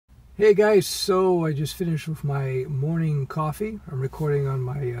Hey guys, so I just finished with my morning coffee. I'm recording on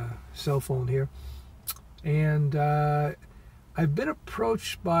my cell phone here. And I've been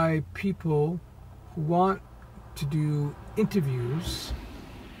approached by people who want to do interviews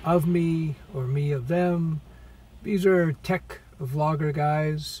of me or me of them. These are tech vlogger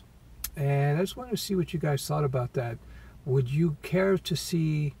guys. And I just wanted to see what you guys thought about that. Would you care to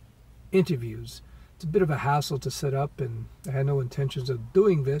see interviews? It's a bit of a hassle to set up, and I had no intentions of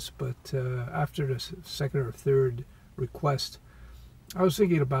doing this, but after the second or third request, I was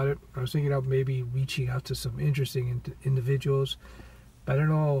thinking about it. I was thinking about maybe reaching out to some interesting individuals, but I don't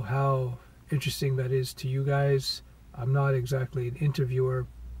know how interesting that is to you guys. I'm not exactly an interviewer.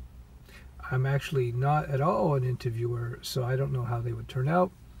 I'm actually not at all an interviewer, so I don't know how they would turn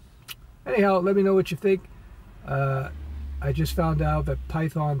out. Anyhow, let me know what you think. I just found out that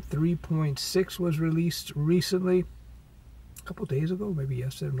Python 3.6 was released recently, a couple days ago, maybe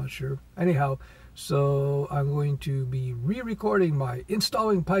yesterday, I'm not sure. Anyhow, so I'm going to be re-recording my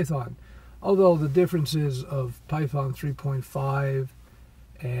installing Python. Although the differences of Python 3.5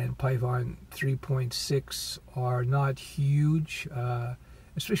 and Python 3.6 are not huge,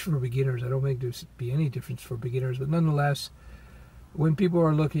 especially for beginners. I don't think there's be any difference for beginners, but nonetheless, when people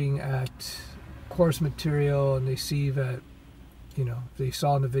are looking at course material and they see that, you know, they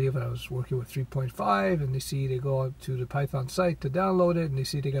saw in the video that I was working with 3.5 and they go out to the Python site to download it and they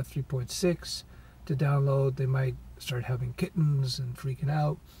see they got 3.6 to download, they might start having kittens and freaking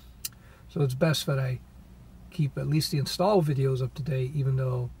out. So it's best that I keep at least the install videos up to date, even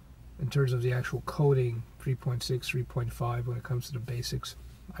though in terms of the actual coding, 3.6, 3.5, when it comes to the basics,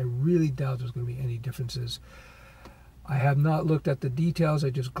 I really doubt there's going to be any differences. I have not looked at the details. I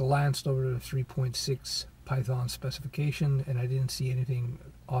just glanced over the 3.6 Python specification and I didn't see anything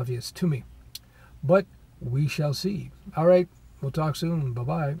obvious to me. But we shall see. All right, we'll talk soon.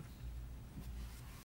 Bye-bye.